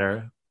the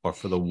better or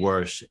for the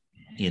worse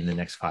in the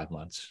next 5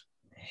 months?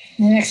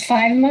 The next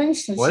 5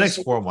 months? Or the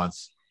next 4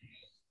 months?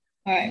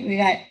 All right, we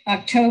got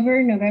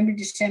October, November,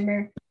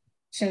 December.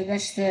 So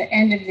that's the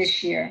end of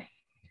this year.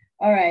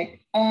 All right.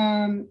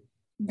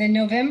 The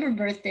November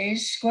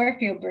birthdays,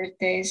 Scorpio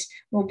birthdays,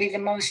 will be the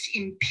most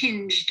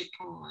impinged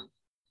upon.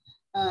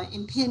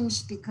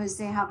 Impinged because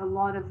they have a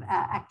lot of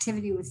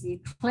activity with the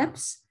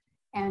eclipse,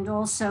 and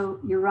also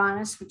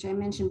Uranus, which I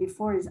mentioned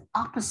before, is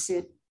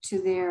opposite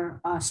to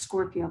their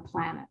Scorpio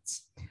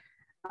planets.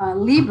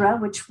 Libra,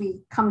 which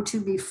we come to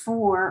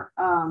before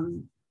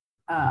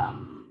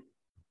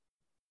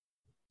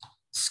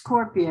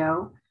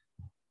Scorpio,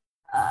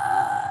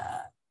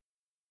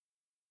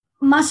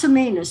 más o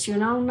menos,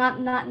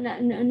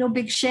 no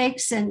big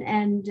shakes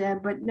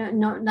but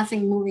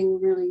nothing moving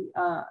really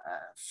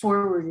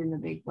forward in a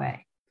big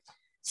way.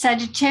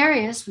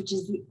 Sagittarius, which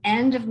is the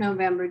end of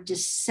November,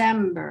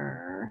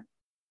 December,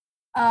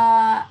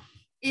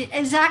 it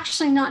is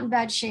actually not in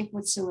bad shape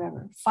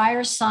whatsoever.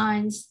 Fire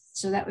signs,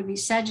 so that would be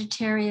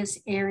Sagittarius,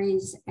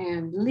 Aries,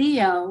 and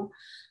Leo,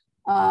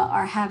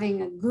 are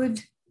having a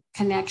good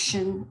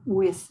connection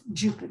with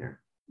Jupiter.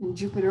 And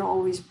Jupiter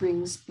always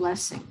brings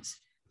blessings.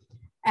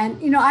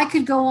 And, I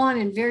could go on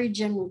in very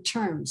general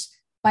terms,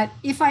 but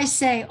if I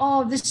say,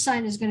 oh, this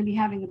sign is going to be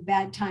having a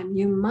bad time,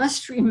 you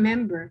must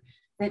remember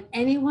that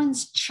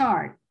anyone's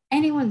chart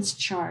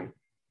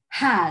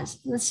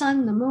has the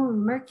sun, the moon,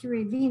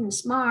 Mercury,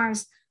 Venus,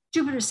 Mars,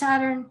 Jupiter,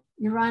 Saturn,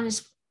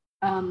 Uranus,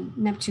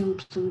 Neptune,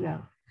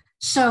 Pluto.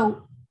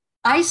 So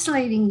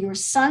isolating your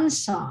sun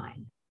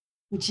sign,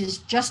 which is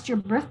just your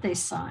birthday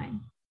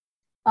sign,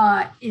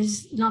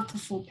 is not the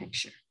full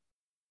picture.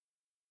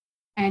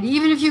 And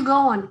even if you go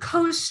on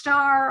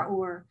CoStar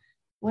or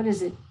what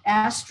is it,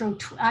 Astro,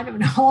 I don't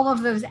know, all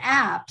of those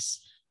apps,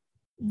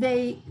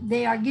 they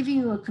are giving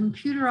you a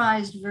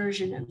computerized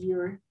version of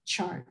your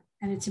chart.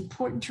 And it's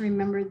important to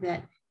remember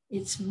that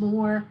it's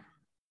more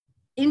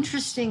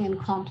interesting and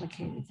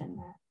complicated than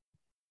that.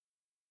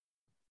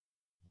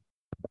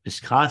 Ms.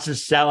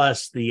 Constance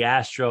Stellas, the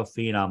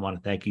Astro-phenom, I want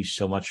to thank you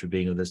so much for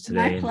being with us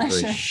today and for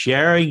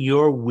sharing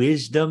your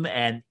wisdom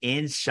and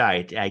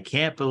insight. I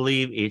can't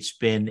believe it's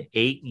been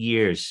 8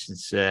 years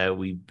since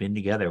we've been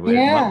together.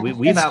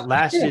 We've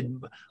outlasted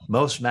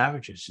most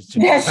marriages.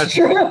 That's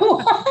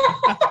true.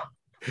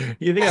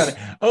 You think of it.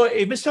 Oh,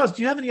 hey, Ms. Stellas,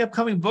 do you have any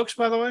upcoming books,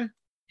 by the way?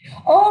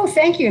 Oh,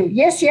 thank you.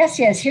 Yes.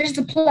 Here's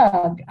the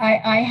plug.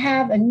 I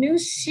have a new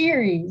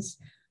series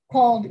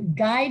called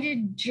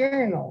Guided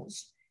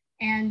Journals.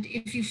 And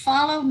if you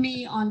follow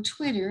me on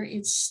Twitter,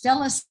 it's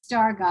Stella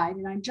Star Guide,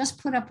 and I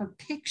just put up a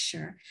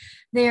picture.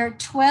 There are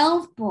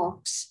 12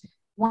 books,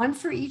 one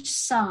for each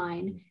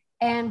sign,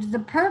 and the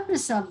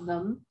purpose of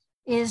them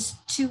is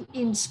to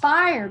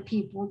inspire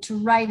people to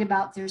write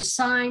about their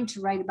sign,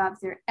 to write about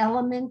their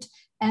element,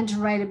 and to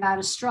write about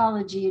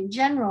astrology in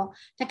general,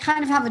 to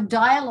kind of have a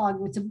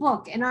dialogue with the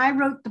book. And I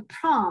wrote the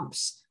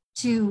prompts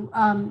to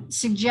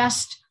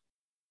suggest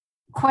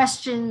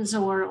questions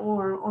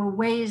or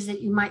ways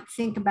that you might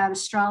think about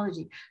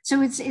astrology.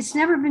 So it's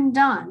never been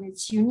done.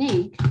 It's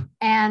unique.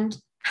 And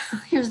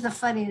here's the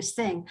funniest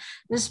thing.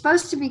 They're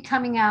supposed to be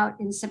coming out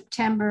in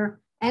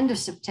September, end of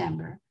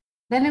September.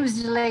 Then it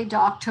was delayed to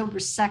October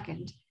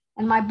 2nd.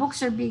 And my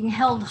books are being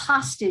held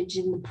hostage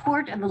in the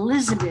Port of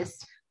Elizabeth,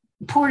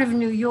 Port of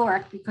New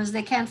York, because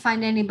they can't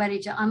find anybody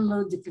to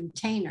unload the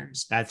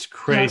containers. That's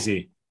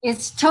crazy. So,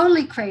 it's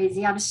totally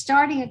crazy. I'm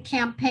starting a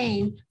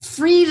campaign,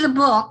 free the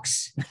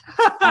books.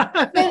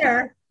 On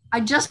Twitter,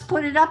 I just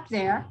put it up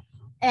there,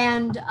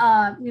 and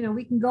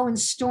we can go and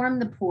storm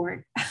the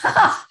port.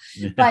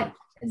 But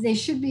they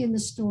should be in the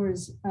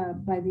stores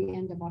by the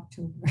end of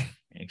October.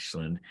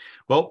 Excellent.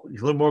 Well, you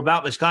can learn more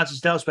about Ms.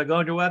 Constance Stellas by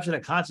going to her website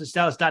at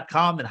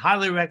constancestellas.com, and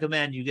highly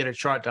recommend you get a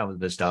chart done with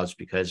Ms. Stellas,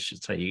 because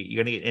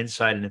you're going to get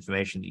insight and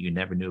information that you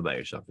never knew about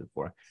yourself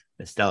before.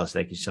 Ms. Stellas,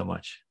 thank you so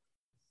much.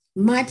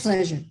 My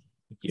pleasure.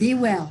 Be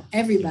well,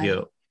 everybody.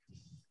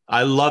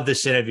 I love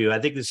this interview. I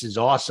think this is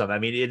awesome. I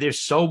mean, there's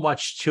so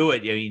much to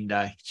it. I mean,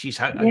 geez,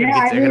 I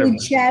really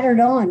chattered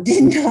on,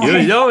 didn't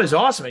I? You know, it's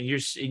awesome. And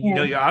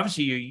you're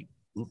obviously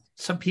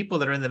some people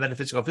that are in the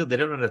metaphysical field, they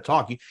don't know how to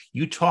talk.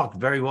 You talk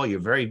very well.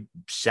 You're very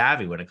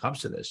savvy when it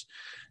comes to this.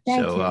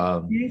 Thank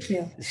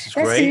you. That's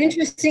great. An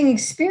interesting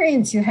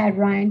experience you had,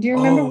 Ryan. Do you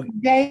remember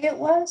what day it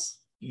was?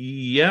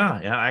 Yeah.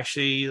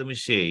 Actually, let me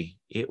see.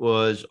 It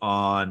was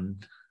on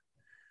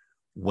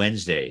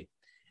Wednesday,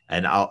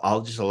 and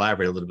I'll just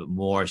elaborate a little bit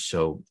more.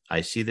 So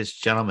I see this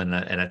gentleman,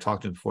 and I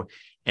talked to him before,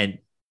 and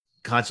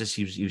Constance,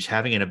 he was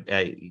having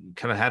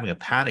kind of having a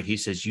panic. He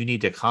says, "You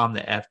need to calm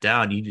the F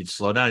down. You need to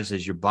slow down." He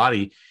says, "Your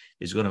body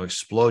is going to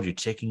explode. You're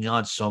taking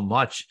on so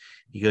much."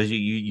 He goes,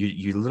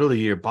 "You literally,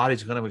 your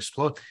body's going to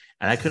explode."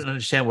 And I couldn't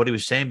understand what he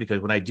was saying,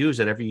 because what I do is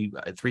that every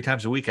 3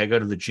 times a week I go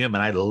to the gym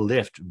and I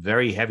lift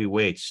very heavy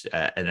weights,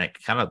 and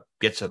it kind of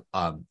gets some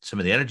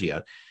of the energy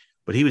out.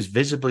 But he was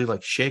visibly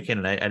like shaking,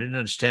 and I didn't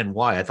understand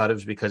why. I thought it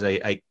was because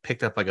I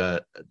picked up like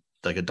a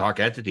dark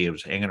entity. It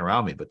was hanging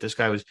around me. But this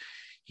guy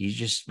he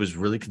just was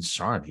really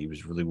concerned. He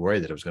was really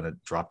worried that I was going to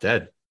drop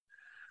dead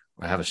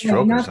or have a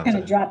stroke or something. Not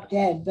going to drop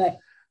dead, but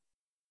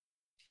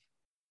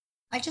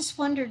I just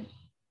wondered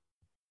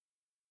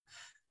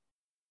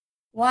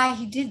why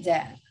he did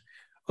that.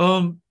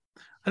 I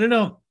don't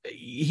know.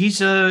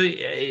 He's Is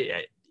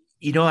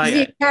he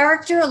a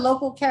character, a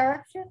local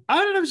character? I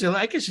don't know.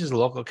 I guess he's a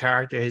local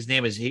character. His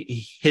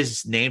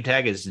name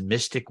tag is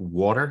Mystic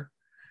Water.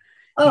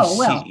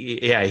 Oh,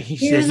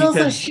 he was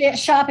also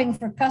shopping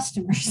for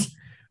customers.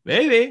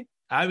 Maybe.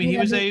 I mean, he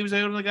was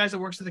one of the guys that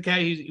works in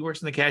he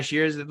works in the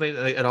cashiers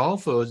at All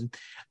Foods. And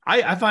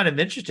I find him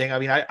interesting. I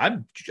mean,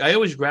 I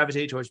always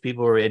gravitate towards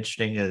people who are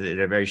interesting.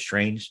 They're very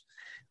strange.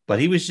 But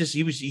he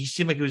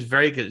seemed like he was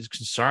very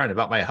concerned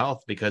about my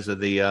health because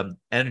of the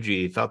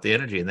energy. He felt the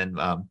energy. And then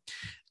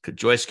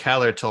Joyce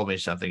Keller told me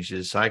something. She's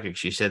a psychic.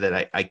 She said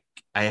that I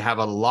have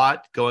a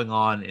lot going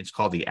on. It's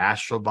called the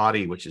astral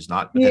body, which is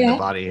not within the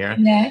body here.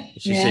 Yeah.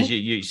 She says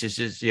she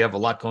says you have a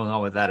lot going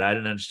on with that. I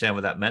didn't understand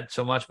what that meant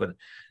so much, but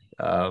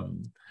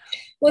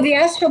well, the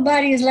astral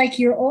body is like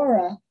your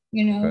aura,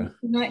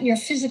 not your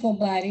physical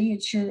body.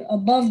 It's your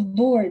above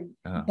board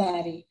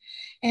body.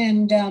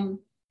 And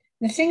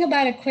the thing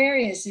about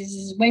Aquarius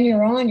is when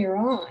you're on, you're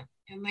on.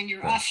 And when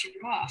you're off,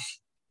 you're off.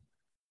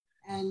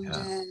 And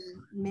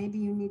maybe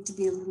you need to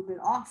be a little bit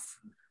off.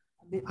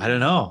 I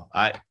don't know.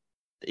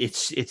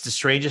 It's the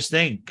strangest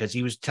thing, because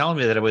he was telling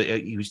me that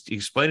he was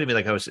explaining to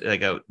me like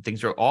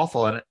things are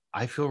awful, and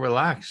I feel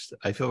relaxed.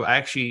 I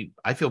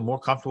feel more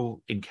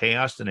comfortable in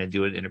chaos than I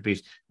do in inner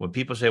peace. When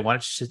people say, "Why don't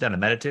you sit down and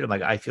meditate?" I'm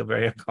like, I feel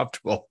very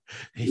uncomfortable.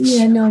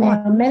 No.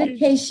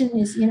 Meditation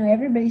is,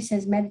 everybody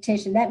says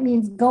meditation. That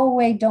means go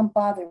away, don't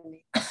bother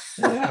me.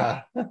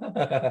 Yeah.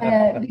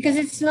 Because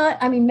it's not.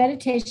 I mean,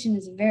 meditation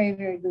is a very,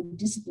 very good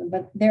discipline,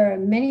 but there are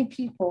many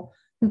people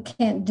who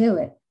can't do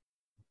it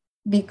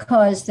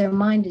because their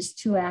mind is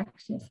too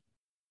active.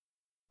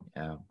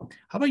 Yeah.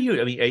 How about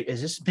you? I mean,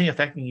 is this thing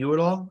affecting you at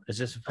all? Is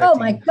this affecting? Oh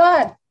my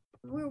God,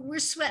 we're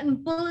sweating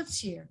bullets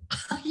here.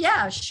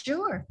 Yeah,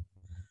 sure.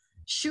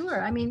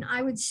 I mean,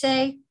 I would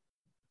say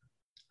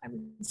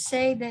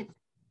that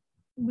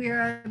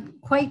we're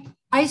quite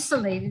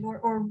isolated,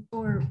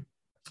 or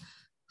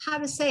how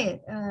to say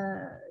it,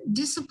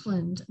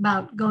 disciplined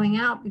about going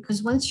out,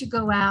 because once you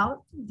go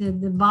out, the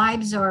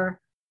vibes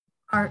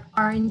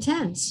are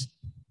intense.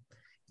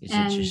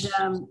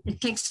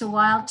 It takes a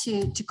while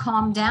to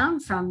calm down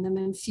from them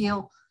and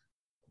feel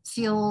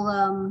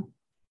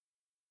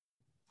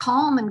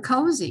calm and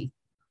cozy.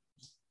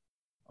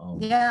 Oh.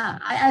 Yeah,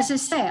 as I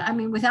say, I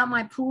mean, without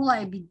my pool,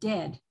 I'd be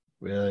dead.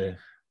 Really?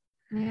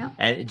 Yeah.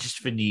 And just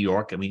for New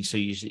York, I mean, so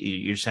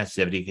your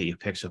sensitivity you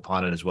picks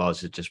upon it as well.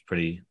 Is it just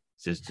pretty,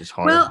 just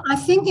hard? Well, I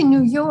think in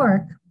New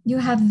York, you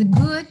have the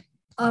good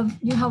of,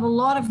 you have a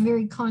lot of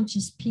very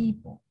conscious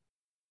people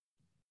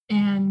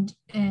and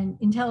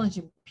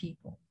intelligent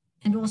people,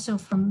 and also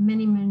from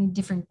many, many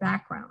different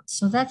backgrounds.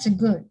 So that's a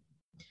good.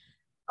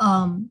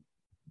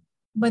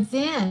 But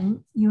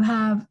then you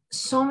have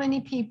so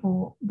many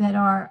people that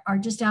are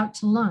just out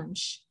to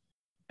lunch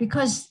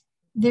because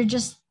they're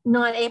just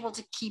not able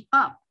to keep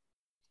up.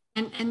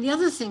 And the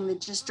other thing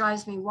that just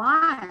drives me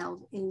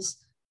wild is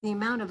the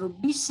amount of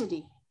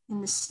obesity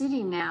in the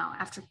city now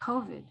after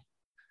COVID.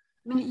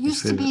 I mean, it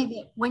used to be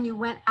that when you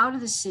went out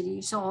of the city,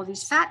 you saw all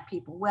these fat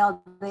people.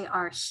 Well, they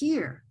are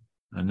here.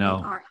 I know.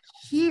 They are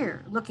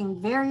here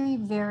looking very,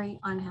 very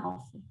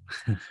unhealthy.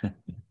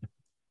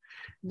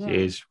 Yeah.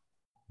 Jeez.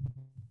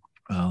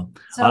 Well,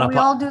 so we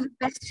all do the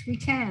best we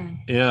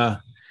can. Yeah.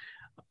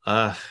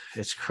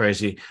 It's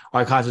crazy. All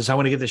right, Constance, I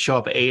want to get the show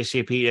up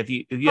ASAP. If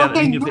you have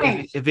any put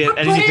in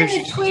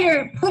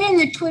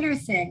the Twitter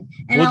thing,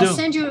 and I'll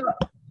send you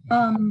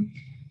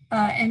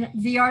and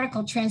the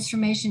article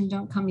Transformation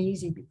Don't Come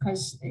Easy,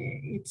 because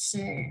it's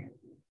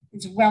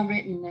well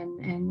written,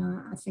 and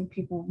I think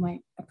people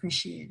might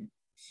appreciate it.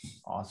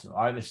 Awesome.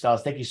 All right, Ms.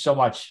 Stellas, thank you so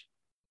much.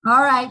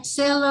 All right,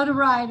 say hello to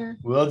Ryder.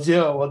 We'll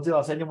do.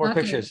 I'll send you more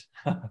pictures.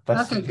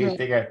 Okay, great.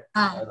 Take care.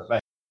 Bye. Bye.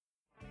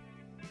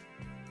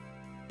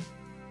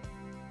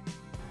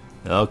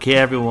 Okay,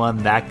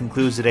 everyone, that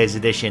concludes today's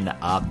edition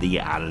of the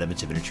Outer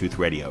Limits of Inner Truth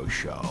radio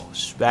show.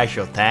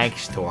 Special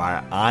thanks to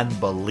our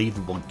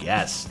unbelievable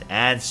guests,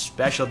 and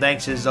special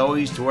thanks, as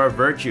always, to our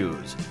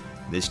virtues,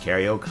 Miss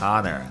Carrie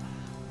O'Connor,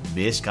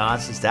 Miss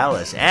Constance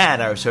Stellas,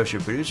 and our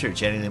associate producer,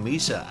 Jenny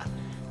Lamisa.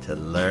 To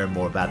learn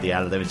more about the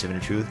Outer Limits of Inner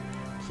Truth,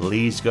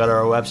 please go to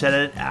our website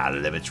at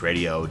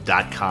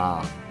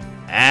outerlimitsradio.com.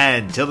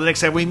 And till the next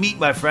time we meet,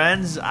 my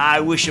friends, I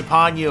wish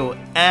upon you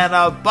an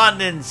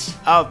abundance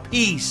of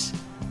peace,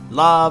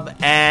 love,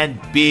 and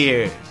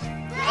beers.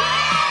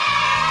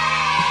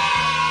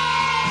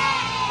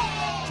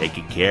 Take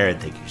good care,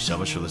 and thank you so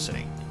much for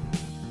listening.